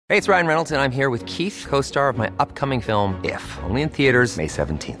Hey, it's Ryan Reynolds, and I'm here with Keith, co-star of my upcoming film, If, only in theaters May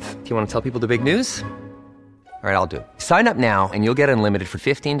 17th. Do you want to tell people the big news? All right, I'll do it. Sign up now and you'll get unlimited for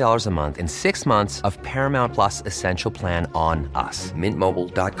 $15 a month and 6 months of Paramount Plus Essential Plan on us.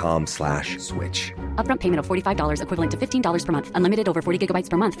 MintMobile.com/switch. Upfront payment of $45 equivalent to $15 per month. Unlimited over 40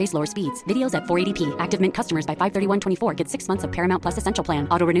 gigabytes per month. Face lower speeds. Videos at 480p. Active Mint customers by 531.24 get 6 months of Paramount Plus Essential Plan.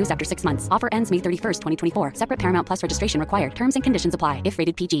 Auto renews after 6 months. Offer ends May 31st, 2024. Separate Paramount Plus registration required. Terms and conditions apply if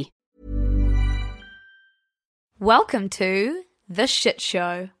rated PG. Welcome to The Shit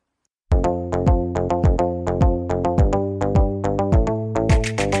Show.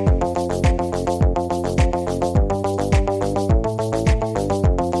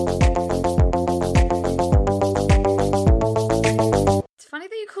 Funny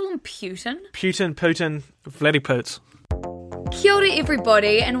that you call him Putin. Putin, Vladiput. Kia ora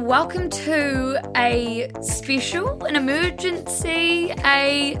everybody, and welcome to a special, an emergency,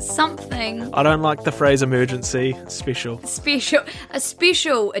 a something. I don't like the phrase emergency, special. A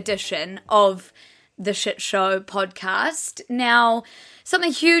special edition of the Shit Show podcast. Now,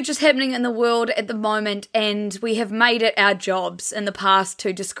 something huge is happening in the world at the moment, and we have made it our jobs in the past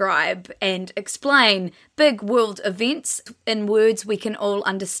to describe and explain big world events in words we can all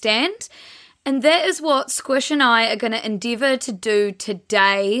understand. And that is what Squish and I are going to endeavour to do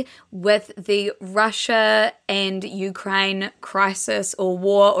today with the Russia and Ukraine crisis or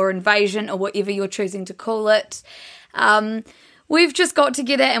war or invasion or whatever you're choosing to call it. We've just got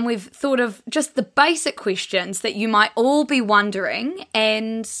together and we've thought of just the basic questions that you might all be wondering,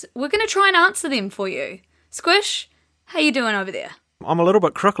 and we're going to try and answer them for you. Squish, how you doing over there? I'm a little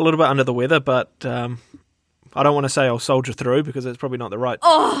bit crook, a little bit under the weather, but I don't want to say I'll soldier through because it's probably not the right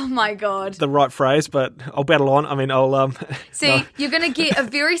Oh my God. the right phrase, but I'll battle on. I mean, I'll See, no. You're going to get a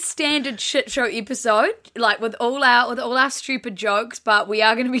very standard shit show episode, like with all our stupid jokes, but we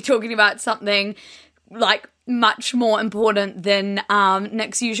are going to be talking about something like much more important than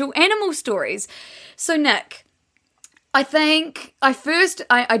Nick's usual animal stories. So Nick, I think I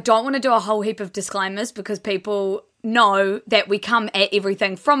don't want to do a whole heap of disclaimers because people know that we come at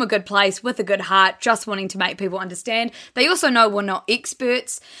everything from a good place with a good heart, just wanting to make people understand. They also know we're not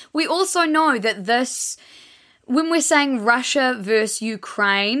experts. We also know that when we're saying Russia versus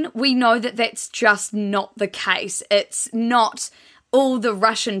Ukraine, we know that that's just not the case. It's not all the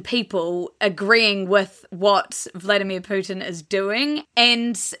Russian people agreeing with what Vladimir Putin is doing,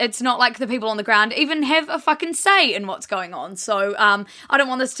 and it's not like the people on the ground even have a fucking say in what's going on. So I don't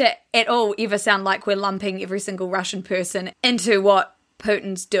want this to at all ever sound like we're lumping every single Russian person into what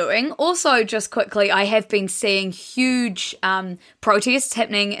Putin's doing. Also, just quickly, I have been seeing huge protests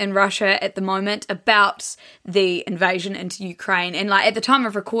happening in Russia at the moment about the invasion into Ukraine, and like at the time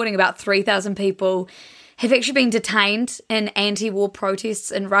of recording, about 3,000 people have actually been detained in anti-war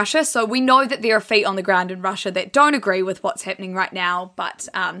protests in Russia. So we know that there are feet on the ground in Russia that don't agree with what's happening right now. But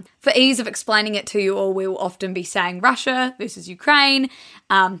for ease of explaining it to you all, we'll often be saying Russia versus Ukraine.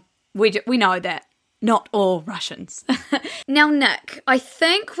 We know that not all Russians. Now, Nick, I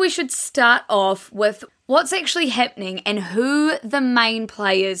think we should start off with what's actually happening and who the main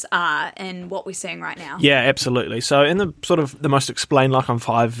players are in what we're seeing right now. Yeah, absolutely. So in the sort of the most explained like on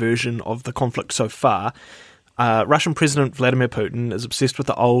 5 version of the conflict so far, Russian President Vladimir Putin is obsessed with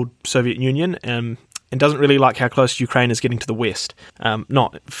the old Soviet Union and doesn't really like how close Ukraine is getting to the West.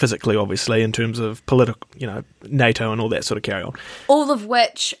 Not physically, obviously, in terms of political, NATO and all that sort of carry on. All of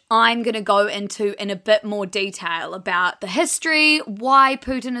which I'm going to go into in a bit more detail about the history, why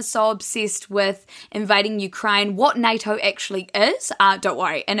Putin is so obsessed with invading Ukraine, what NATO actually is. Don't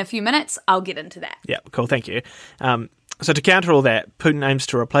worry, in a few minutes, I'll get into that. Yeah, cool, thank you. So to counter all that, Putin aims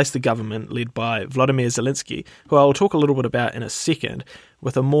to replace the government led by Volodymyr Zelensky, who I'll talk a little bit about in a second,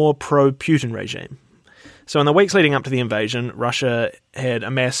 with a more pro-Putin regime. So in the weeks leading up to the invasion, Russia had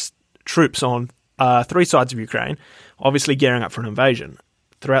amassed troops on 3 sides of Ukraine, obviously gearing up for an invasion.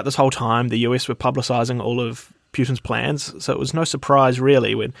 Throughout this whole time, the US were publicising all of Putin's plans, so it was no surprise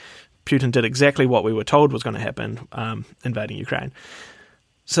really when Putin did exactly what we were told was going to happen, invading Ukraine.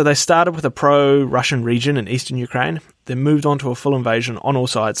 So they started with a pro-Russian region in eastern Ukraine, then moved on to a full invasion on all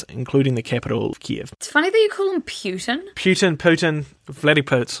sides, including the capital, Kiev. It's funny that you call him Putin. Putin,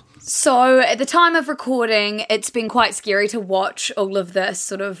 Vladiput. So at the time of recording, it's been quite scary to watch all of this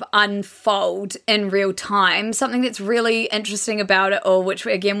sort of unfold in real time. Something that's really interesting about it all, which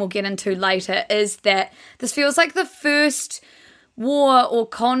again we'll get into later, is that this feels like the first war or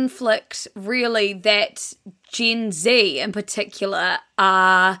conflict really that Gen Z in particular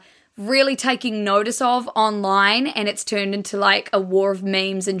are really taking notice of online, and it's turned into like a war of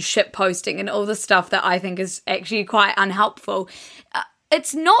memes and shit posting and all the stuff that I think is actually quite unhelpful.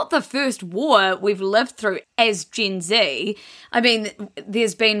 it's not the first war we've lived through as Gen Z. I mean,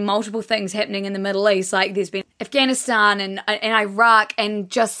 there's been multiple things happening in the Middle East, like there's been Afghanistan and Iraq, and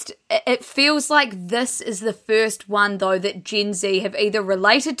just it feels like this is the first one, though, that Gen Z have either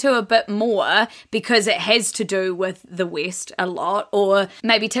related to a bit more because it has to do with the West a lot, or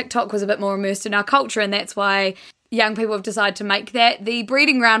maybe TikTok was a bit more immersed in our culture, and that's why young people have decided to make that the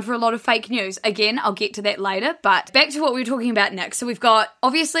breeding ground for a lot of fake news. Again, I'll get to that later, but back to what we were talking about next. So we've got,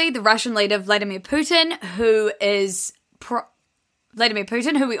 obviously, the Russian leader, Vladimir Putin, who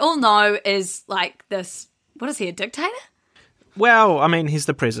we all know is like this, what is he, a dictator? Well, I mean, he's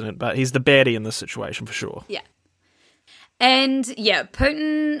the president, but he's the baddie in this situation for sure. Yeah. And yeah,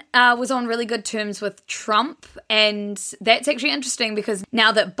 Putin was on really good terms with Trump, and that's actually interesting because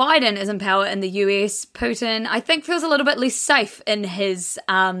now that Biden is in power in the US, Putin, I think, feels a little bit less safe in his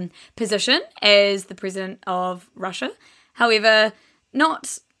position as the president of Russia. However,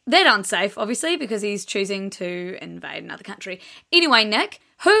 not that unsafe, obviously, because he's choosing to invade another country. Anyway, Nick,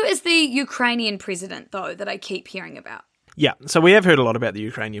 who is the Ukrainian president, though, that I keep hearing about? Yeah, so we have heard a lot about the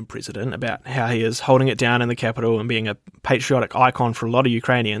Ukrainian president, about how he is holding it down in the capital and being a patriotic icon for a lot of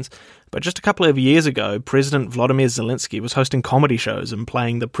Ukrainians. But just a couple of years ago, President Volodymyr Zelensky was hosting comedy shows and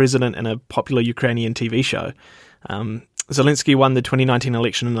playing the president in a popular Ukrainian TV show. Zelensky won the 2019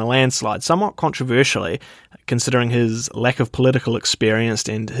 election in a landslide, somewhat controversially, considering his lack of political experience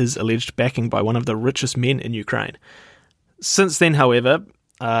and his alleged backing by one of the richest men in Ukraine. Since then, however,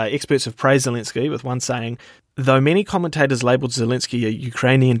 experts have praised Zelensky, with one saying, though many commentators labelled Zelensky a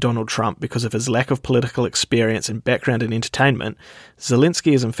Ukrainian Donald Trump because of his lack of political experience and background in entertainment,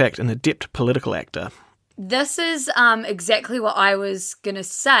 Zelensky is in fact an adept political actor. This is exactly what I was going to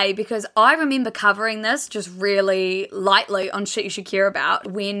say, because I remember covering this just really lightly on Shit You Should Care About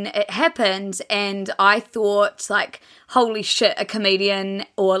when it happened, and I thought, like, holy shit, a comedian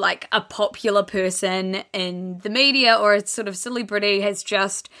or like a popular person in the media or a sort of celebrity has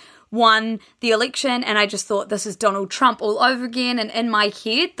just won the election, and I just thought this is Donald Trump all over again, and in my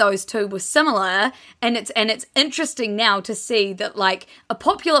head those two were similar, and it's interesting now to see that like a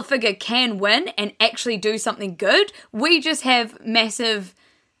popular figure can win and actually do something good. We just have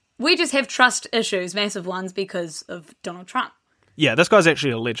trust issues, massive ones, because of Donald Trump. Yeah, this guy's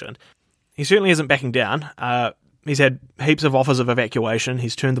actually a legend. He certainly isn't backing down. He's had heaps of offers of evacuation.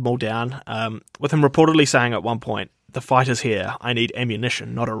 He's turned them all down, with him reportedly saying at one point, "The fight is here. I need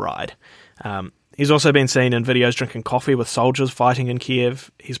ammunition, not a ride." He's also been seen in videos drinking coffee with soldiers fighting in Kiev.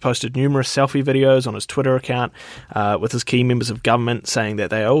 He's posted numerous selfie videos on his Twitter account with his key members of government saying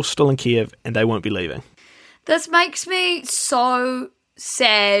that they are all still in Kiev and they won't be leaving. This makes me so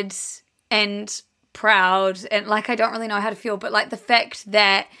sad and proud, and like I don't really know how to feel, but like the fact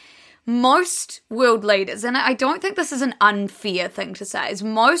that most world leaders, and I don't think this is an unfair thing to say, is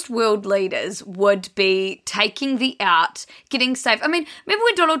most world leaders would be taking the out, getting safe. I mean, remember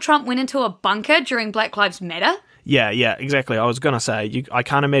when Donald Trump went into a bunker during Black Lives Matter? Yeah, exactly. I was going to say, I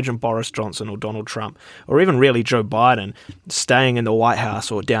can't imagine Boris Johnson or Donald Trump, or even really Joe Biden, staying in the White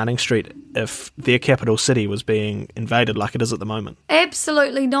House or Downing Street if their capital city was being invaded like it is at the moment.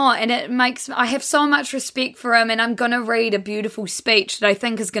 Absolutely not. And I have so much respect for him, and I'm going to read a beautiful speech that I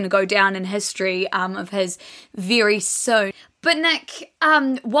think is going to go down in history of his very soon. But Nick,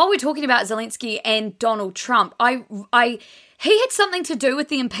 while we're talking about Zelensky and Donald Trump, he had something to do with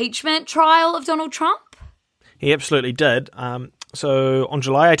the impeachment trial of Donald Trump? He absolutely did. So on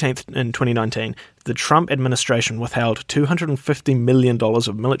July 18th in 2019, the Trump administration withheld $250 million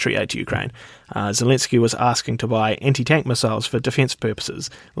of military aid to Ukraine. Zelensky was asking to buy anti-tank missiles for defense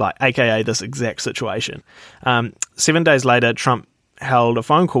purposes, aka this exact situation. 7 days later, Trump held a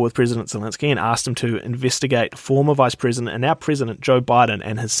phone call with President Zelensky and asked him to investigate former Vice President and now President Joe Biden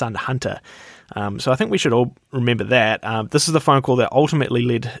and his son Hunter. So I think we should all remember that. This is the phone call that ultimately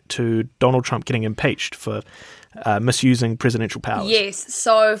led to Donald Trump getting impeached for misusing presidential powers. Yes,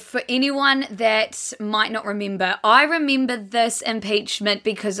 so for anyone that might not remember, I remember this impeachment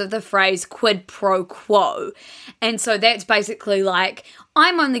because of the phrase quid pro quo. And so that's basically like,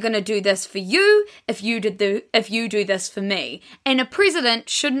 I'm only going to do this for you if you do this for me. And a president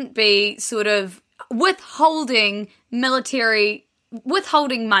shouldn't be sort of withholding money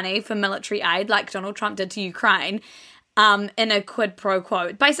for military aid like Donald Trump did to Ukraine in a quid pro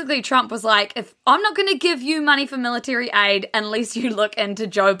quo. Basically, Trump was like, if I'm not going to give you money for military aid unless you look into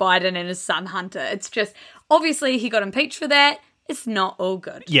Joe Biden and his son Hunter. It's just, obviously he got impeached for that. It's not all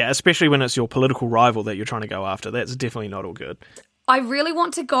good. Yeah, especially when it's your political rival that you're trying to go after. That's definitely not all good. I really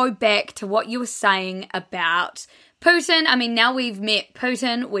want to go back to what you were saying about Putin, I mean, now we've met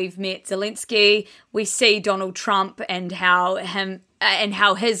Putin, we've met Zelensky, we see Donald Trump and how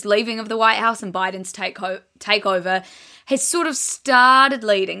his leaving of the White House and Biden's takeover has sort of started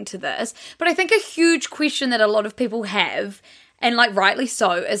leading to this. But I think a huge question that a lot of people have, and like rightly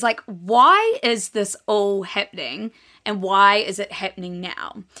so, is like, why is this all happening and why is it happening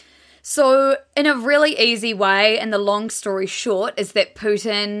now? So in a really easy way, and the long story short, is that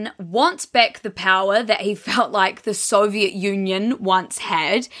Putin wants back the power that he felt like the Soviet Union once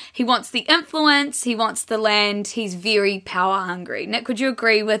had. He wants the influence, he wants the land, he's very power hungry. Nick, would you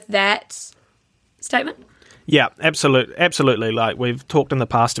agree with that statement? Yeah, absolutely. Like, we've talked in the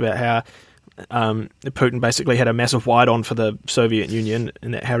past about how Putin basically had a massive wide-on for the Soviet Union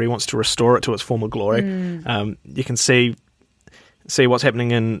and that how he wants to restore it to its former glory. You can see what's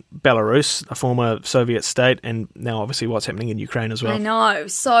happening in Belarus, a former Soviet state, and now obviously what's happening in Ukraine as well. I know.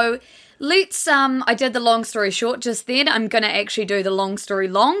 So let's, I did the long story short just then. I'm going to actually do the long story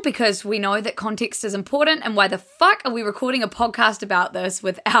long because we know that context is important, and why the fuck are we recording a podcast about this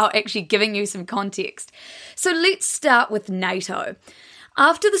without actually giving you some context? So let's start with NATO.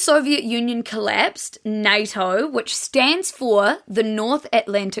 After the Soviet Union collapsed, NATO, which stands for the North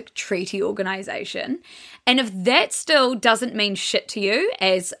Atlantic Treaty Organization, and if that still doesn't mean shit to you,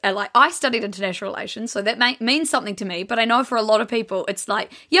 as I studied international relations, so that means something to me, but I know for a lot of people it's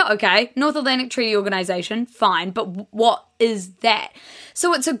like, yeah, okay, North Atlantic Treaty Organization, fine, but what is that?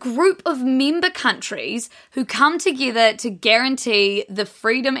 So it's a group of member countries who come together to guarantee the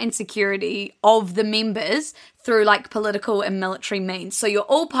freedom and security of the members through like political and military means. So you're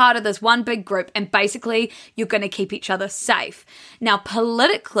all part of this one big group, and basically you're going to keep each other safe. Now,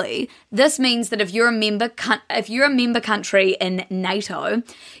 politically, this means that if you're a member country in NATO,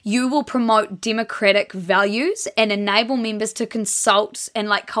 you will promote democratic values and enable members to consult and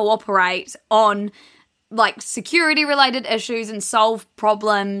like cooperate on like security related issues and solve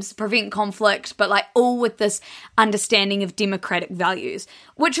problems, prevent conflict, but like all with this understanding of democratic values,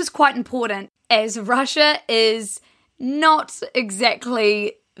 which is quite important as Russia is not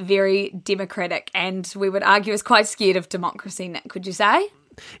exactly very democratic, and we would argue is quite scared of democracy, Nick, would you say?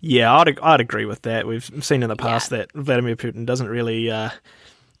 Yeah, I'd agree with that. We've seen in the past that Vladimir Putin doesn't really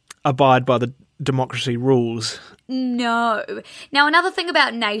abide by the democracy rules. No. Now, another thing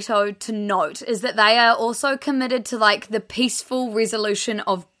about NATO to note is that they are also committed to like the peaceful resolution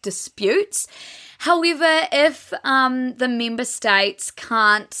of disputes. However, if the member states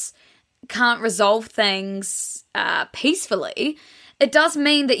can't resolve things peacefully, it does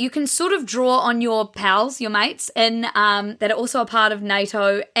mean that you can sort of draw on your pals, your mates, and that are also a part of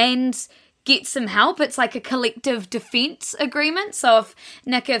NATO, and get some help. It's like a collective defence agreement. So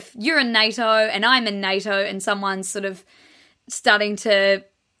if you're in NATO and I'm in NATO and someone's sort of starting to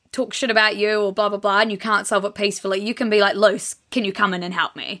talk shit about you or blah, blah, blah, and you can't solve it peacefully, you can be like, Luce, can you come in and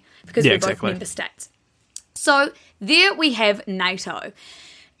help me? Because we're both member states. So there we have NATO.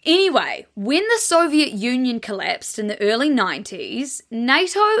 Anyway, when the Soviet Union collapsed in the early 90s,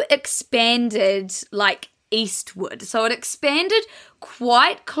 NATO expanded like eastward. So it expanded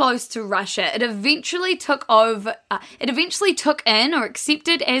quite close to Russia. It eventually took in or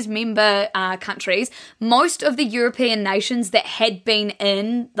accepted as member countries most of the European nations that had been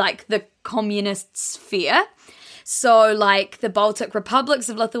in like the communist sphere. So like the Baltic republics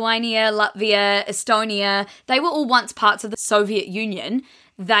of Lithuania, Latvia, Estonia, they were all once parts of the Soviet Union.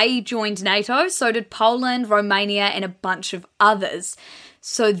 They joined NATO, so did Poland, Romania, and a bunch of others.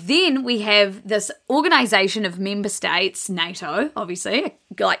 So then we have this organization of member states, NATO, obviously, I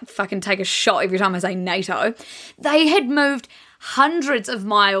like fucking take a shot every time I say NATO. They had moved hundreds of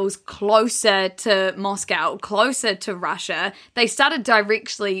miles closer to Moscow, closer to Russia. They started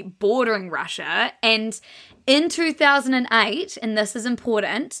directly bordering Russia, and in 2008, and this is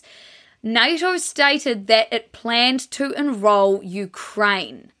important, NATO stated that it planned to enroll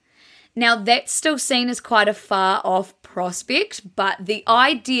Ukraine. Now, that's still seen as quite a far-off prospect, but the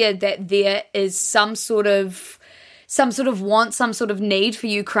idea that there is some sort of want, some sort of need for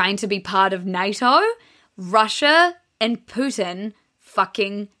Ukraine to be part of NATO, Russia and Putin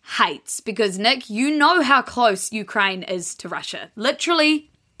fucking hates. Because, Nick, you know how close Ukraine is to Russia. Literally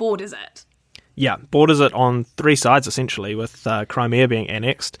borders it. Yeah, borders it on three sides, essentially, with Crimea being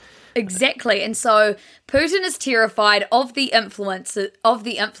annexed. Exactly, and so Putin is terrified of the influence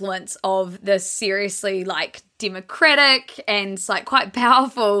of this seriously like democratic and like quite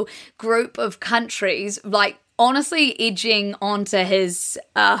powerful group of countries, like honestly edging onto his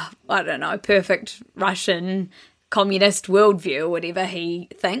perfect Russian communist worldview or whatever he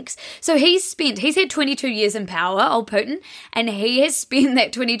thinks. So he's had 22 years in power, old Putin, and he has spent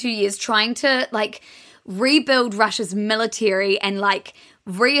that 22 years trying to like rebuild Russia's military and like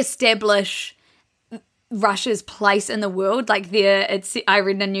reestablish Russia's place in the world, like I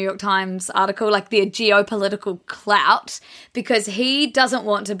read in a New York Times article, like their geopolitical clout, because he doesn't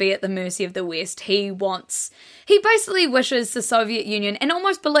want to be at the mercy of the West. He basically wishes the Soviet Union, and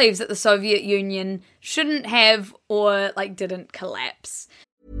almost believes that the Soviet Union shouldn't have or like didn't collapse.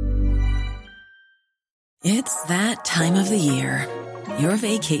 It's that time of the year. Your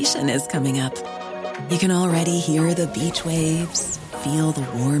vacation is coming up. You can already hear the beach waves, feel the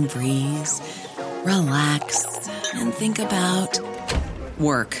warm breeze, relax, and think about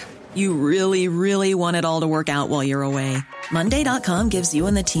work. You really, really want it all to work out while you're away. Monday.com gives you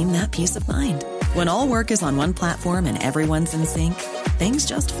and the team that peace of mind. When all work is on one platform and everyone's in sync, things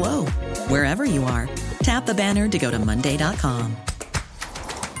just flow. Wherever you are, tap the banner to go to Monday.com.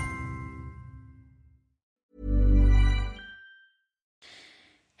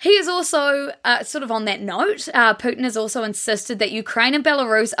 He is also, sort of on that note, Putin has also insisted that Ukraine and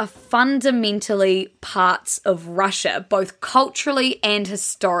Belarus are fundamentally parts of Russia, both culturally and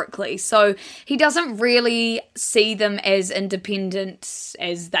historically. So he doesn't really see them as independent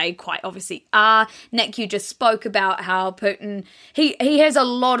as they quite obviously are. Nick, you just spoke about how Putin, he has a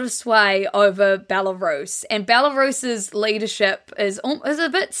lot of sway over Belarus, and Belarus's leadership is a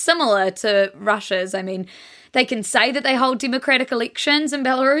bit similar to Russia's. I mean, they can say that they hold democratic elections in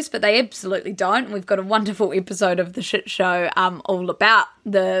Belarus, but they absolutely don't. And we've got a wonderful episode of The Shit Show all about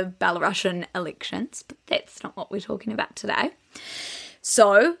the Belarusian elections, but that's not what we're talking about today.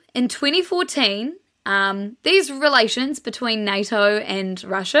 So, in 2014, these relations between NATO and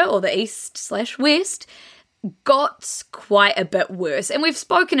Russia, or the East/West, got quite a bit worse. And we've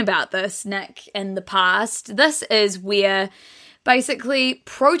spoken about this, Nick, in the past. This is where basically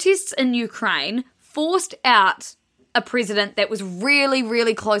protests in Ukraine forced out a president that was really,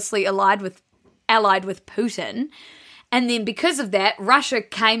 really closely allied with Putin. And then because of that, Russia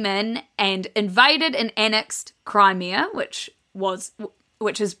came in and invaded and annexed Crimea, which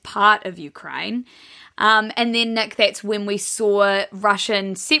is part of Ukraine. And then, Nick, that's when we saw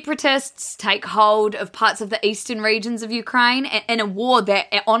Russian separatists take hold of parts of the eastern regions of Ukraine in a war that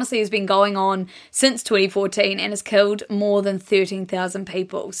honestly has been going on since 2014 and has killed more than 13,000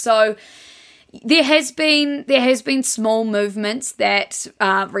 people. So There has been small movements that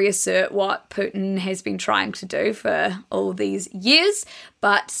reassert what Putin has been trying to do for all these years,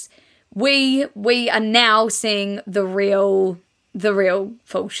 but we are now seeing the real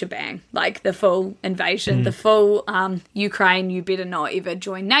full shebang, like the full invasion, the full Ukraine, you better not ever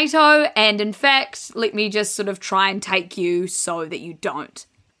join NATO, and in fact, let me just sort of try and take you so that you don't.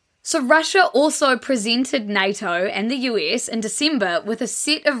 So Russia also presented NATO and the US in December with a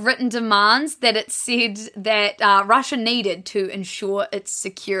set of written demands that it said that Russia needed to ensure its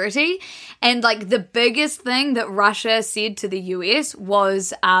security. And like the biggest thing that Russia said to the US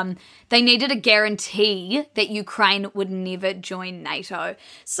was they needed a guarantee that Ukraine would never join NATO.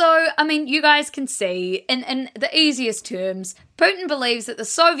 So, I mean, you guys can see in the easiest terms, Putin believes that the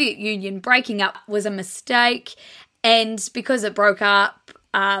Soviet Union breaking up was a mistake, and because it broke up,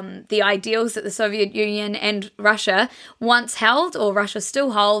 the ideals that the Soviet Union and Russia once held, or Russia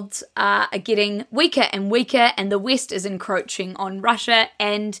still holds, are getting weaker and weaker, and the West is encroaching on Russia,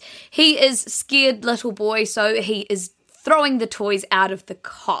 and he is scared little boy, so he is throwing the toys out of the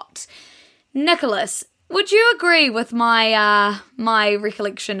cot. Nicholas, would you agree with my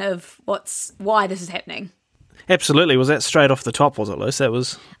recollection of why this is happening? Absolutely. Was that straight off the top, was it, Luce? That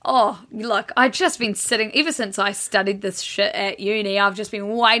was... Oh, look, I've just been sitting, ever since I studied this shit at uni, I've just been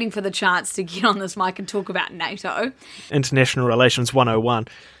waiting for the chance to get on this mic and talk about NATO. International Relations 101.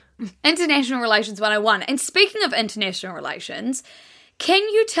 International Relations 101. And speaking of international relations, can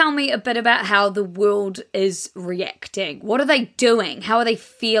you tell me a bit about how the world is reacting? What are they doing? How are they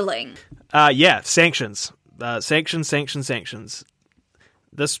feeling? Sanctions. Sanctions.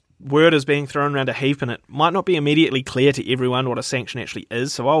 This word is being thrown around a heap, and it might not be immediately clear to everyone what a sanction actually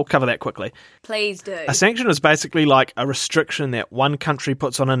is, so I'll cover that quickly. Please do. A sanction is basically like a restriction that one country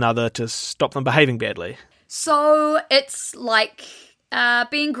puts on another to stop them behaving badly. So it's like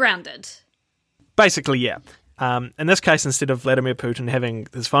being grounded. Basically, yeah. In this case, instead of Vladimir Putin having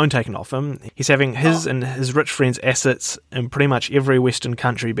his phone taken off him, he's having his and his rich friends' assets in pretty much every Western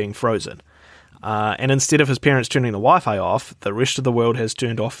country being frozen. And instead of his parents turning the Wi-Fi off, the rest of the world has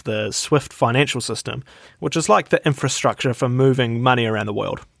turned off the SWIFT financial system, which is like the infrastructure for moving money around the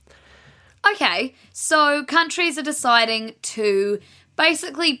world. Okay, so countries are deciding to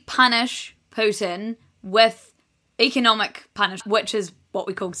basically punish Putin with economic punishment, which is what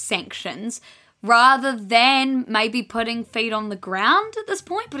we call sanctions, rather than maybe putting feet on the ground at this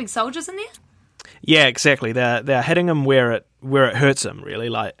point, putting soldiers in there? Yeah, exactly. They're hitting him where it hurts him, really,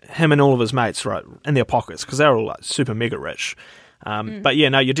 like him and all of his mates, right, in their pockets, because they're all like super mega rich. But yeah,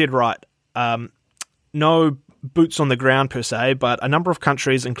 no, you did right. No boots on the ground per se, but a number of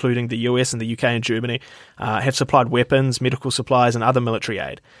countries, including the US and the UK and Germany, have supplied weapons, medical supplies, and other military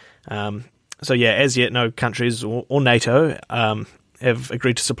aid. So yeah, as yet, no countries or NATO have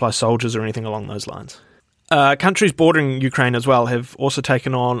agreed to supply soldiers or anything along those lines. Countries bordering Ukraine as well have also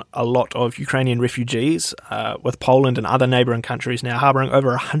taken on a lot of Ukrainian refugees, with Poland and other neighbouring countries now harbouring over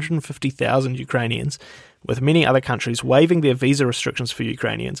 150,000 Ukrainians, with many other countries waiving their visa restrictions for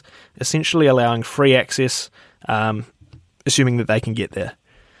Ukrainians, essentially allowing free access, assuming that they can get there.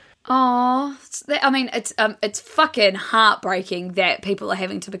 Oh, I mean, it's fucking heartbreaking that people are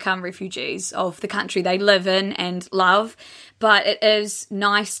having to become refugees of the country they live in and love. But it is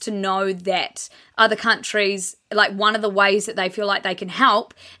nice to know that other countries, like one of the ways that they feel like they can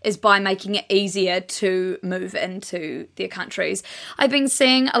help is by making it easier to move into their countries. I've been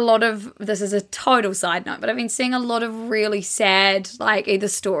seeing a lot of, this is a total side note, but I've been seeing a lot of really sad, like either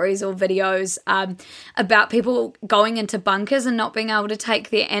stories or videos about people going into bunkers and not being able to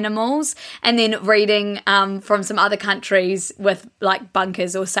take their animals, and then reading from some other countries with like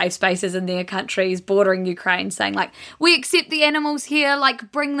bunkers or safe spaces in their countries bordering Ukraine saying like, we accept the animals here,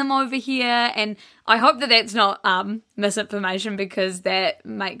 like bring them over here. And I hope that that's not misinformation, because that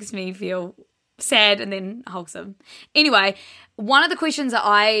makes me feel sad and then wholesome. Anyway, one of the questions that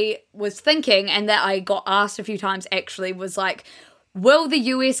I was thinking and that I got asked a few times actually was like, will the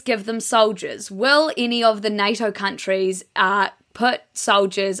US give them soldiers? Will any of the NATO countries put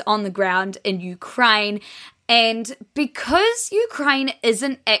soldiers on the ground in Ukraine? And because Ukraine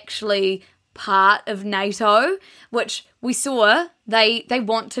isn't actually part of NATO, which we saw they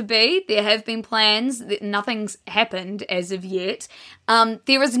want to be, there have been plans, nothing's happened as of yet.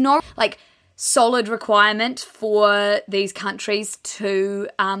 There is no like solid requirement for these countries to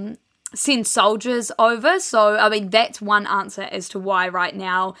send soldiers over. So I mean, that's one answer as to why right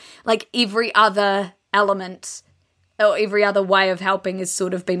now, like every other element or every other way of helping has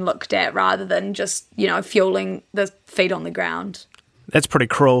sort of been looked at rather than just, you know, fueling the feet on the ground. That's pretty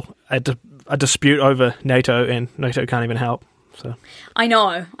cruel. A dispute over NATO, and NATO can't even help. So I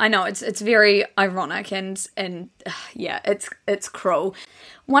know. It's very ironic and yeah, it's cruel.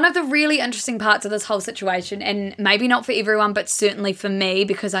 One of the really interesting parts of this whole situation, and maybe not for everyone, but certainly for me,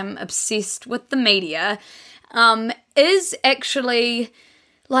 because I'm obsessed with the media, is actually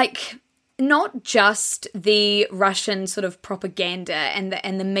like not just the Russian sort of propaganda and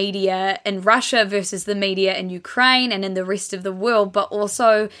the media in Russia versus the media in Ukraine and in the rest of the world, but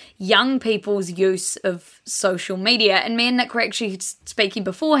also young people's use of social media. And me and Nick were actually speaking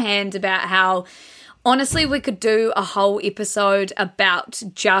beforehand about how honestly we could do a whole episode about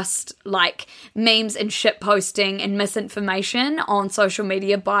just like memes and shit posting and misinformation on social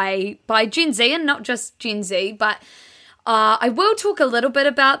media by Gen Z, and not just Gen Z, but I will talk a little bit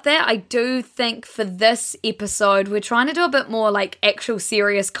about that. I do think for this episode, we're trying to do a bit more like actual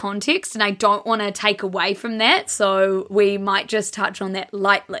serious context, and I don't want to take away from that, so we might just touch on that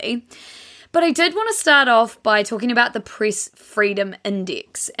lightly. But I did want to start off by talking about the Press Freedom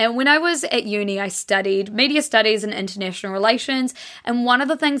Index. And when I was at uni, I studied media studies and international relations, and one of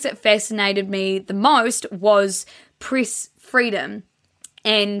the things that fascinated me the most was press freedom.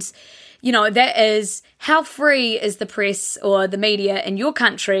 And you know, that is how free is the press or the media in your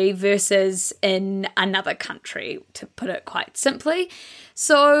country versus in another country, to put it quite simply.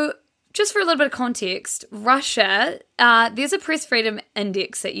 So just for a little bit of context, Russia, there's a press freedom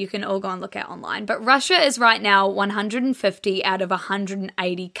index that you can all go and look at online, but Russia is right now 150 out of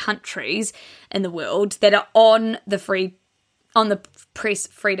 180 countries in the world that are on the press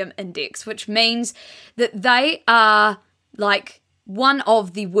freedom index, which means that they are like one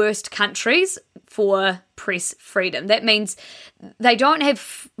of the worst countries for press freedom. That means they don't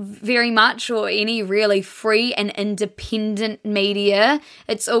have very much or any really free and independent media.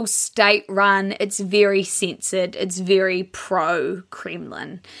 It's all state-run, it's very censored, it's very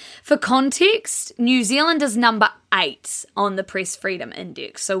pro-Kremlin. For context, New Zealand is number 8 on the Press Freedom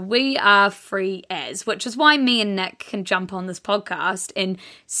Index, so we are free as, which is why me and Nick can jump on this podcast and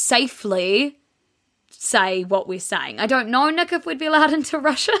safely say what we're saying. I don't know, Nick, if we'd be allowed into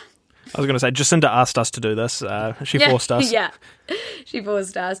Russia. I was going to say, Jacinda asked us to do this. She forced us. Yeah, she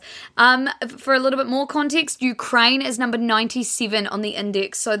forced us. For a little bit more context, Ukraine is number 97 on the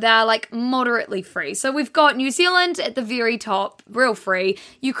index, so they're like moderately free. So we've got New Zealand at the very top, real free,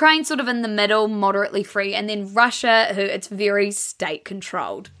 Ukraine sort of in the middle, moderately free, and then Russia, who it's very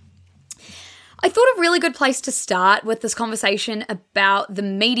state-controlled. I thought a really good place to start with this conversation about the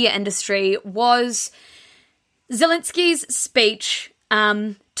media industry was Zelensky's speech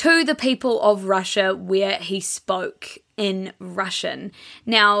to the people of Russia, where he spoke in Russian.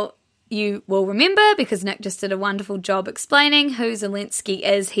 Now, you will remember, because Nick just did a wonderful job explaining who Zelensky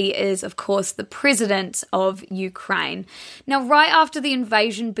is. He is, of course, the president of Ukraine. Now, right after the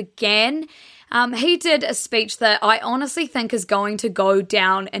invasion began, he did a speech that I honestly think is going to go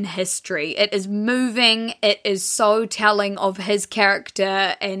down in history. It is moving. It is so telling of his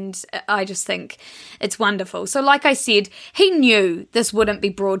character, and I just think it's wonderful. So like I said, he knew this wouldn't be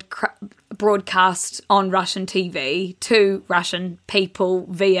broadcast on Russian TV to Russian people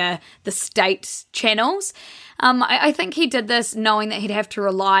via the state channels. I think he did this knowing that he'd have to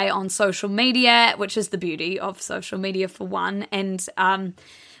rely on social media, which is the beauty of social media for one, and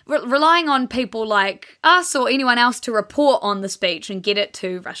relying on people like us or anyone else to report on the speech and get it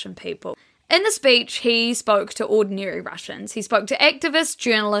to Russian people. In the speech, he spoke to ordinary Russians. He spoke to activists,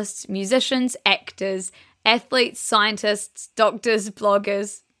 journalists, musicians, actors, athletes, scientists, doctors,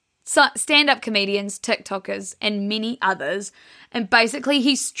 bloggers, stand-up comedians, TikTokers, and many others. And basically,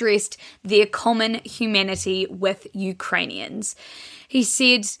 he stressed their common humanity with Ukrainians. He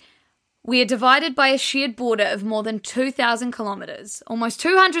said, "We are divided by a shared border of more than 2,000 kilometres. Almost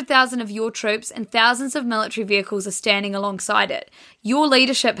 200,000 of your troops and thousands of military vehicles are standing alongside it. Your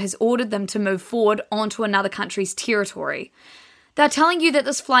leadership has ordered them to move forward onto another country's territory. They're telling you that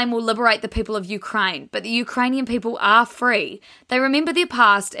this flame will liberate the people of Ukraine, but the Ukrainian people are free. They remember their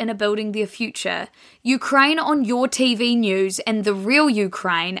past and are building their future. Ukraine on your TV news and the real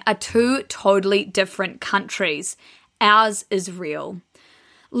Ukraine are two totally different countries. Ours is real.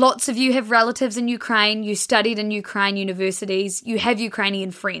 Lots of you have relatives in Ukraine, you studied in Ukraine universities, you have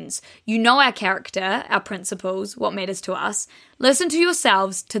Ukrainian friends. You know our character, our principles, what matters to us. Listen to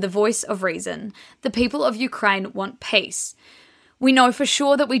yourselves, to the voice of reason. The people of Ukraine want peace. We know for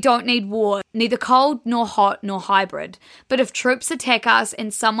sure that we don't need war, neither cold nor hot nor hybrid. But if troops attack us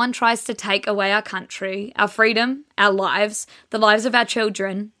and someone tries to take away our country, our freedom, our lives, the lives of our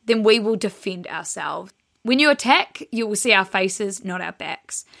children, then we will defend ourselves. When you attack, you will see our faces, not our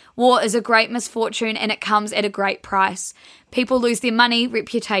backs. War is a great misfortune and it comes at a great price. People lose their money,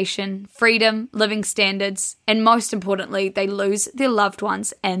 reputation, freedom, living standards, and most importantly, they lose their loved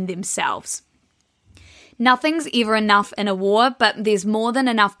ones and themselves. Nothing's ever enough in a war, but there's more than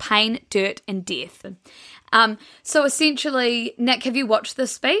enough pain, dirt, and death." So essentially, Nick, have you watched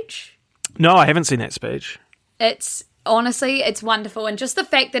this speech? No, I haven't seen that speech. Honestly, it's wonderful. And just the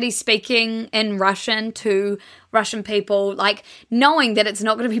fact that he's speaking in Russian to Russian people, like knowing that it's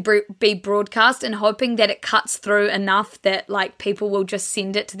not going to be broadcast and hoping that it cuts through enough that like people will just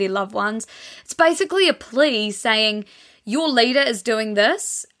send it to their loved ones. It's basically a plea saying, your leader is doing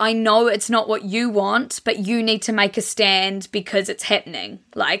this. I know it's not what you want, but you need to make a stand because it's happening.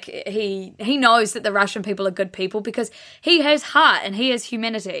 Like he knows that the Russian people are good people because he has heart and he has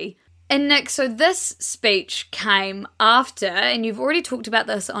humanity. And Nick, so this speech came after, and you've already talked about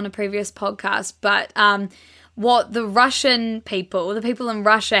this on a previous podcast, but what the Russian people, the people in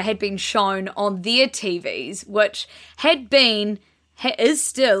Russia had been shown on their TVs, which is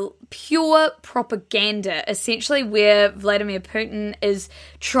still pure propaganda, essentially where Vladimir Putin is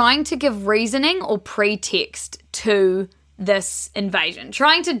trying to give reasoning or pretext to this invasion,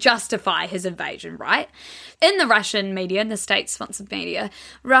 trying to justify his invasion, right? In the Russian media, in the state-sponsored media,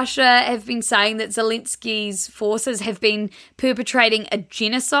 Russia have been saying that Zelensky's forces have been perpetrating a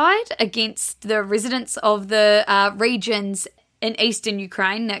genocide against the residents of the regions in eastern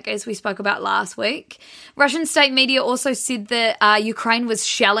Ukraine, Nick, as we spoke about last week. Russian state media also said that Ukraine was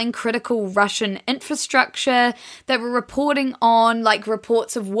shelling critical Russian infrastructure. They were reporting on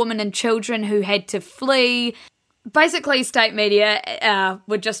reports of women and children who had to flee. Basically, state media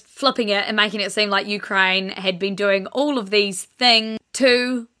were just flipping it and making it seem like Ukraine had been doing all of these things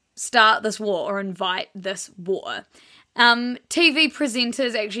to start this war or invite this war. TV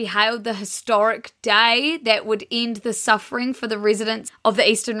presenters actually hailed the historic day that would end the suffering for the residents of the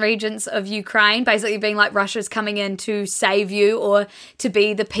eastern regions of Ukraine, basically being like Russia's coming in to save you or to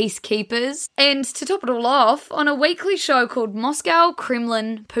be the peacekeepers. And to top it all off, on a weekly show called Moscow,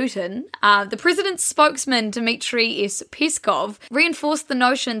 Kremlin, Putin, the president's spokesman, Dmitry S. Peskov, reinforced the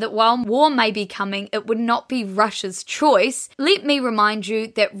notion that while war may be coming, it would not be Russia's choice. Let me remind you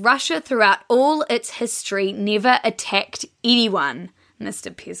that Russia, throughout all its history, never attacked anyone,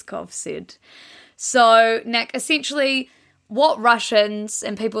 Mr. Peskov said. So, Nick, essentially what Russians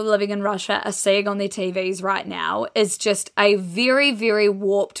and people living in Russia are seeing on their TVs right now is just a very, very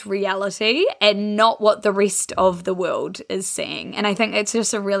warped reality and not what the rest of the world is seeing. And I think it's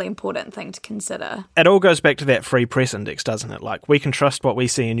just a really important thing to consider. It all goes back to that free press index, doesn't it? Like, we can trust what we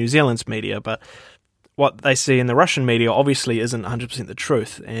see in New Zealand's media, but what they see in the Russian media obviously isn't 100% the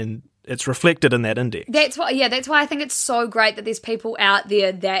truth, and it's reflected in that index. That's why I think it's so great that there's people out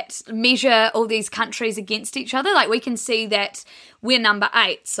there that measure all these countries against each other. Like, we can see that we're number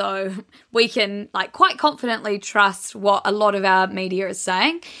 8, so we can like quite confidently trust what a lot of our media is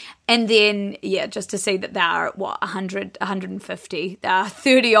saying. And then, just to see that they are at 100, 150, they are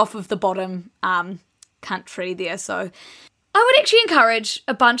 30 off of the bottom country there. So I would actually encourage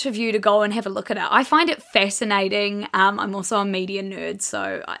a bunch of you to go and have a look at it. I find it fascinating. I'm also a media nerd,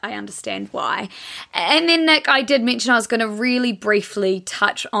 so I understand why. And then, Nick, I did mention I was going to really briefly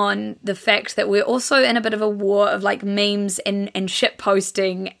touch on the fact that we're also in a bit of a war of like memes and shit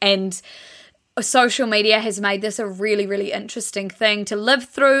posting, and social media has made this a really, really interesting thing to live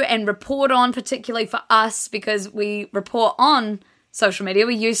through and report on, particularly for us because we report on social media.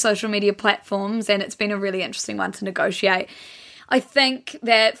 We use social media platforms, and it's been a really interesting one to negotiate. I think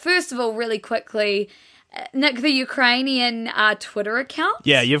that, first of all, really quickly, Nick, the Ukrainian Twitter account.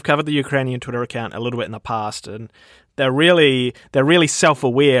 Yeah, you've covered the Ukrainian Twitter account a little bit in the past, and they're really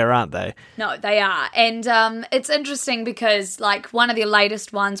self-aware, aren't they? No, they are. And it's interesting because, like, one of the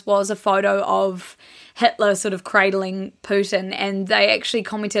latest ones was a photo of Hitler sort of cradling Putin, and they actually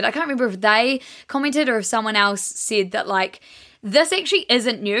commented, I can't remember if they commented or if someone else said that, like, this actually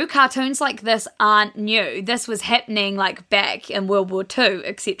isn't new. Cartoons like this aren't new. This was happening like back in World War II,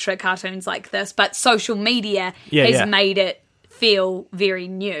 etc. Cartoons like this, but social media has made it feel very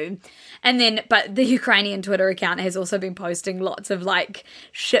new. And then, but the Ukrainian Twitter account has also been posting lots of like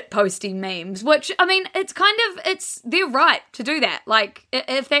shit posting memes, which, I mean, they're right to do that. Like,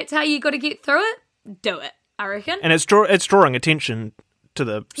 if that's how you got to get through it, do it, I reckon. And it's drawing attention to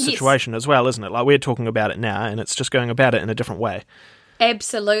the situation as well, isn't it? Like, we're talking about it now, and it's just going about it in a different way.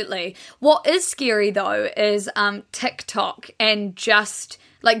 Absolutely. What is scary, though, is TikTok and just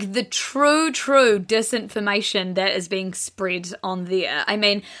like the true disinformation that is being spread on there. I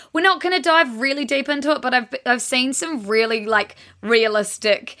mean, we're not going to dive really deep into it, but I've seen some really like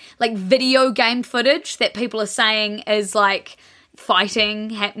realistic like video game footage that people are saying is like fighting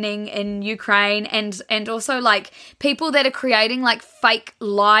happening in Ukraine, and also like people that are creating like fake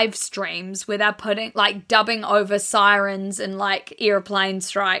live streams where they're putting like dubbing over sirens and like airplane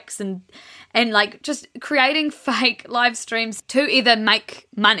strikes and like just creating fake live streams to either make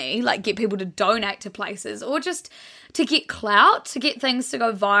money, like get people to donate to places, or just to get clout, to get things to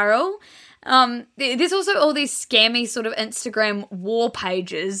go viral. There's also all these scammy sort of Instagram war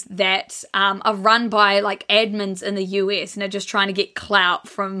pages that are run by like admins in the US and are just trying to get clout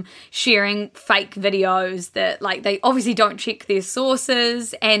from sharing fake videos that like they obviously don't check their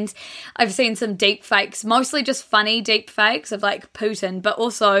sources. And I've seen some deep fakes, mostly just funny deep fakes of like Putin, but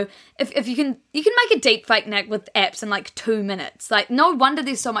also if you can make a deep fake, Nick, with apps in like 2 minutes. Like, no wonder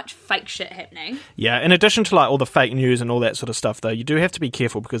there's so much fake shit happening. Yeah, in addition to like all the fake news and all that sort of stuff, though, you do have to be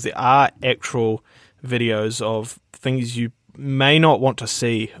careful because there are actual videos of things you may not want to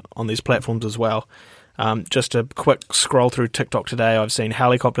see on these platforms as well. Just a quick scroll through TikTok today, I've seen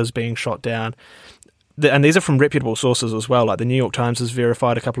helicopters being shot down. And these are from reputable sources as well, like the New York Times has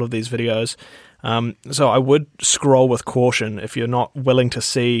verified a couple of these videos. So I would scroll with caution if you're not willing to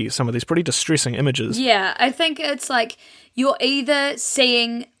see some of these pretty distressing images. Yeah, I think it's like you're either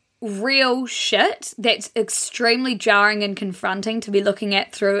seeing real shit that's extremely jarring and confronting to be looking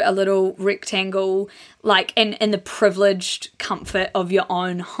at through a little rectangle, like in the privileged comfort of your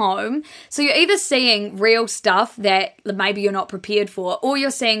own home. So you're either seeing real stuff that maybe you're not prepared for, or you're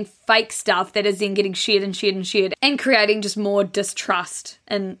seeing fake stuff that is then getting shared and creating just more distrust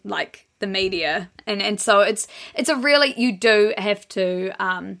in like the media. And so it's a really, you do have to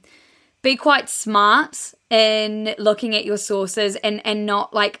be quite smart in looking at your sources and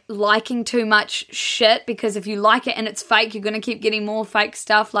not like liking too much shit, because if you like it and it's fake, you're going to keep getting more fake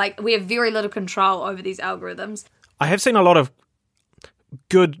stuff. Like, we have very little control over these algorithms. I have seen a lot of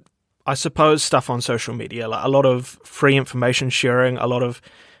good, I suppose, stuff on social media, like a lot of free information sharing, a lot of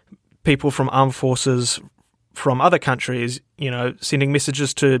people from armed forces from other countries, you know, sending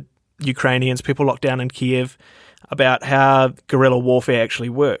messages to Ukrainians, people locked down in Kiev, about how guerrilla warfare actually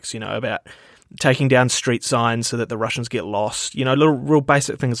works, you know, about taking down street signs so that the Russians get lost, you know, little real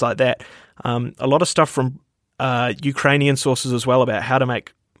basic things like that. A lot of stuff from Ukrainian sources as well about how to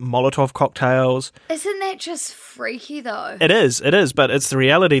make Molotov cocktails. Isn't that just freaky though? It is, but it's the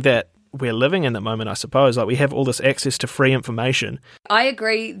reality that we're living in at the moment, I suppose. Like, we have all this access to free information. I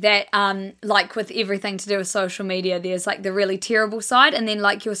agree that, like with everything to do with social media, there's like the really terrible side, and then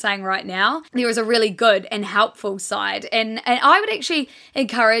like you're saying right now, there is a really good and helpful side. And I would actually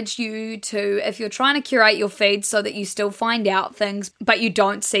encourage you to, if you're trying to curate your feed so that you still find out things, but you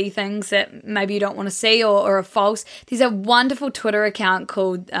don't see things that maybe you don't want to see or are false, there's a wonderful Twitter account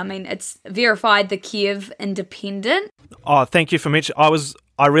called, it's verified, the Kiev Independent. Oh, thank you for mentioning.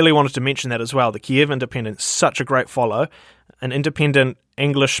 I really wanted to mention that as well. The Kiev Independent, such a great follow. An independent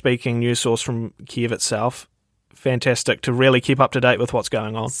English-speaking news source from Kiev itself. Fantastic to really keep up to date with what's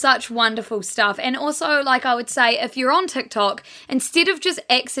going on. Such wonderful stuff. And also, like I would say, if you're on TikTok, instead of just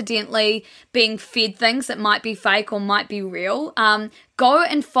accidentally being fed things that might be fake or might be real, go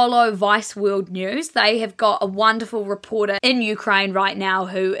and follow Vice World News. They have got a wonderful reporter in Ukraine right now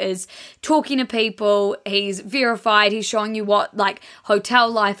who is talking to people. He's verified. He's showing you what like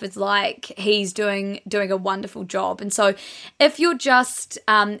hotel life is like. He's doing a wonderful job. And so if you're just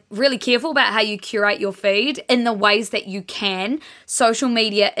really careful about how you curate your feed in the ways that you can, social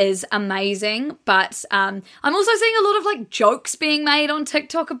media is amazing. But I'm also seeing a lot of like jokes being made on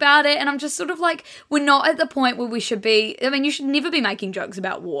TikTok about it. And I'm just sort of like, we're not at the point where we should be. I mean, you should never be making jokes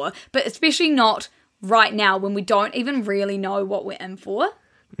about war, but especially not right now when we don't even really know what we're in for.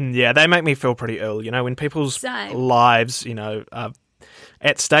 Yeah, they make me feel pretty ill, when people's lives, are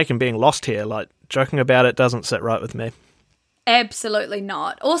at stake and being lost here, like joking about it doesn't sit right with me. Absolutely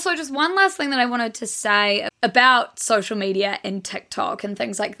not. Also, just one last thing that I wanted to say about social media and TikTok and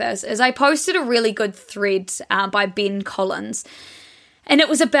things like this is I posted a really good thread by Ben Collins, and it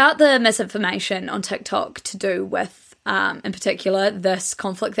was about the misinformation on TikTok to do with in particular, this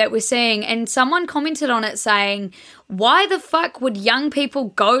conflict that we're seeing. And someone commented on it saying, why the fuck would young people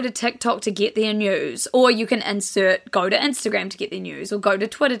go to TikTok to get their news? Or you can insert go to Instagram to get their news or go to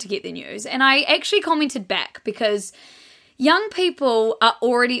Twitter to get their news. And I actually commented back because young people are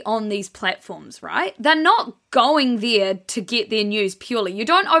already on these platforms, right? They're not going there to get their news purely. You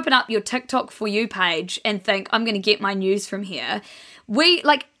don't open up your TikTok For You page and think, I'm going to get my news from here.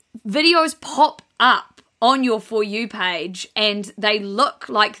 Videos pop up on your For You page and they look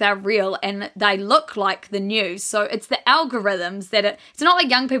like they're real and they look like the news. So it's the algorithms that it's not like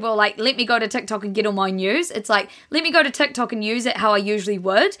young people are like, let me go to TikTok and get all my news. It's like, let me go to TikTok and use it how I usually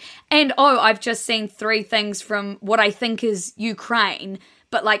would. And I've just seen 3 things from what I think is Ukraine.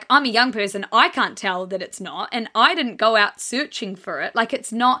 But like, I'm a young person, I can't tell that it's not, and I didn't go out searching for it. Like,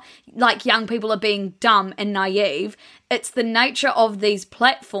 it's not like young people are being dumb and naive. It's the nature of these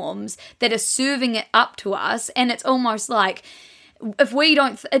platforms that are serving it up to us, and it's almost like, if we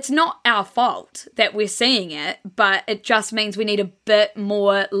don't, it's not our fault that we're seeing it, but it just means we need a bit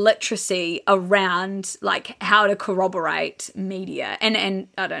more literacy around like how to corroborate media. And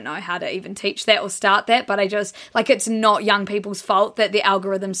I don't know how to even teach that or start that, but I just like, it's not young people's fault that the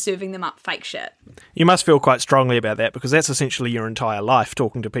algorithm's serving them up fake shit. You must feel quite strongly about that because that's essentially your entire life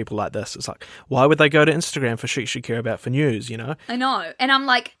talking to people like this. It's like, why would they go to Instagram for shit you care about for news, I know. And I'm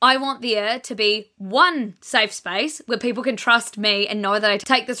like, I want there to be one safe space where people can trust me and know that I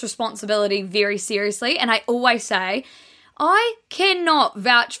take this responsibility very seriously. And I always say, I cannot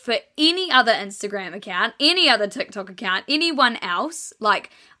vouch for any other Instagram account, any other TikTok account, anyone else. Like,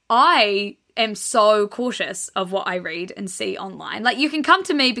 I am so cautious of what I read and see online. Like, you can come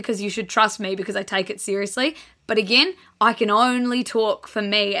to me because you should trust me because I take it seriously. But again, I can only talk for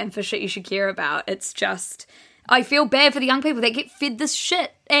me and for shit you should care about. It's just, I feel bad for the young people that get fed this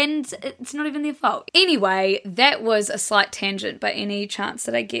shit and it's not even their fault. Anyway, that was a slight tangent, but any chance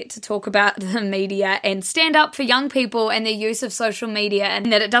that I get to talk about the media and stand up for young people and their use of social media,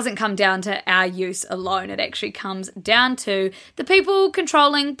 and that it doesn't come down to our use alone. It actually comes down to the people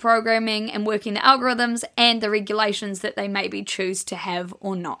controlling programming and working the algorithms and the regulations that they maybe choose to have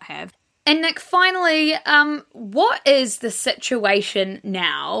or not have. And Nick, finally, what is the situation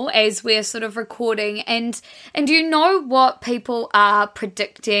now as we're sort of recording? And do you know what people are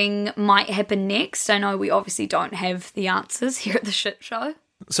predicting might happen next? I know we obviously don't have the answers here at the Shit Show.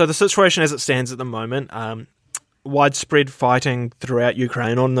 So the situation as it stands at the moment, widespread fighting throughout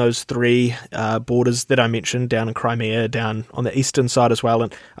Ukraine on those 3 borders that I mentioned, down in Crimea, down on the eastern side as well,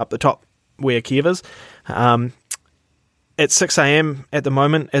 and up the top where Kiev is. It's 6 a.m. at the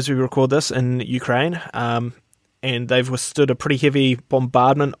moment as we record this in Ukraine, and they've withstood a pretty heavy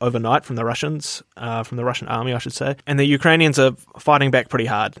bombardment overnight from the Russians, from the Russian army, I should say. And the Ukrainians are fighting back pretty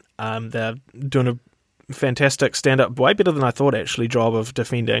hard. They're doing a fantastic stand-up, way better than I thought actually, job of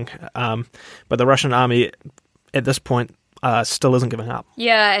defending. But the Russian army at this point, still isn't giving up.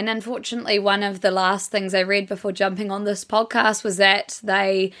 Yeah, and unfortunately, one of the last things I read before jumping on this podcast was that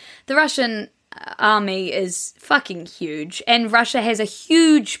the Russian army is fucking huge, and Russia has a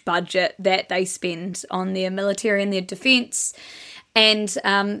huge budget that they spend on their military and their defense, and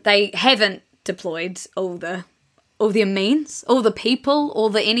they haven't deployed all their means, all the people, all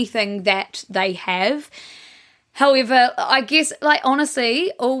the anything that they have. However, I guess, like,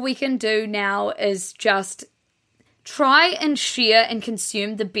 honestly, all we can do now is just try and share and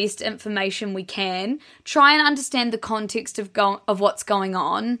consume the best information we can. Try and understand the context of what's going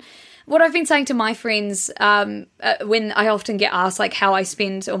on. What I've been saying to my friends when I often get asked, like, how I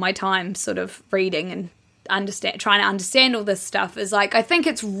spend all my time sort of reading and trying to understand all this stuff is, like, I think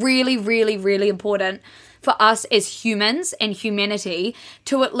it's really, really, really important for us as humans and humanity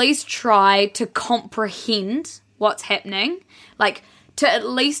to at least try to comprehend what's happening, like, to at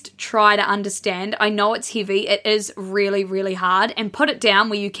least try to understand. I know it's heavy, it is really, really hard, and put it down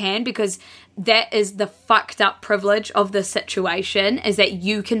where you can, because that is the fucked up privilege of this situation, is that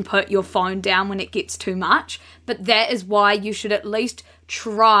you can put your phone down when it gets too much. But that is why you should at least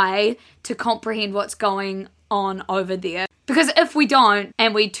try to comprehend what's going on over there. Because if we don't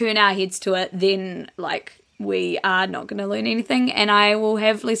and we turn our heads to it, then, like, we are not going to learn anything, and I will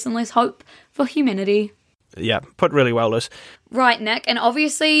have less and less hope for humanity. Yeah, put really well, Liz. Right, Nick, and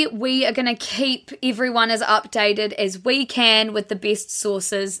obviously we are going to keep everyone as updated as we can with the best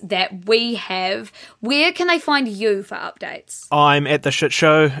sources that we have. Where can they find you for updates? I'm at The Shit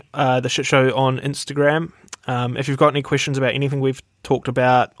Show on Instagram. If you've got any questions about anything we've talked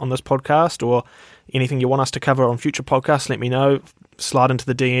about on this podcast or anything you want us to cover on future podcasts, let me know. Slide into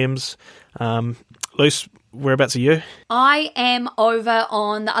the DMs. Luce, whereabouts are you? I am over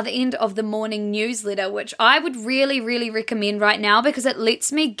on the other end of the morning newsletter, which I would really, really recommend right now, because it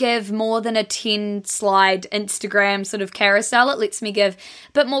lets me give more than a 10-slide Instagram sort of carousel. It lets me give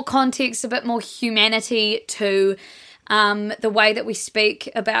a bit more context, a bit more humanity to the way that we speak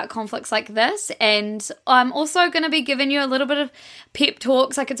about conflicts like this. And I'm also going to be giving you a little bit of pep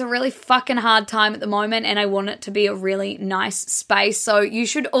talks. Like, it's a really fucking hard time at the moment, and I want it to be a really nice space. So you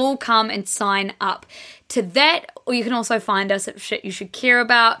should all come and sign up to that. Or you can also find us at Shit You Should Care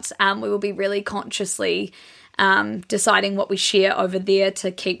About. We will be really consciously deciding what we share over there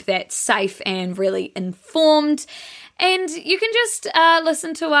to keep that safe and really informed. And you can just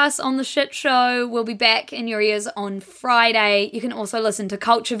listen to us on The Shit Show. We'll be back in your ears on Friday. You can also listen to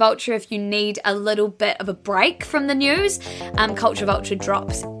Culture Vulture if you need a little bit of a break from the news. Culture Vulture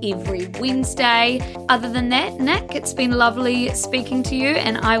drops every Wednesday. Other than that, Nick, it's been lovely speaking to you,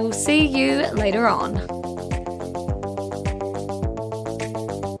 and I will see you later on.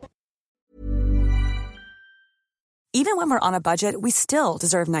 Even when we're on a budget, we still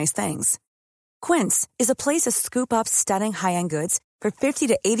deserve nice things. Quince is a place to scoop up stunning high-end goods for 50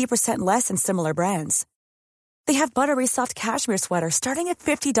 to 80% less than similar brands. They have buttery soft cashmere sweaters starting at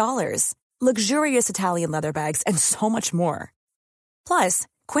 $50, luxurious Italian leather bags, and so much more. Plus,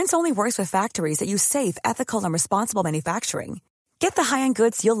 Quince only works with factories that use safe, ethical, and responsible manufacturing. Get the high-end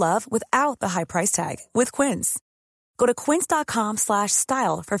goods you'll love without the high price tag with Quince. Go to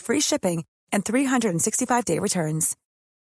quince.com/style for free shipping and 365-day returns.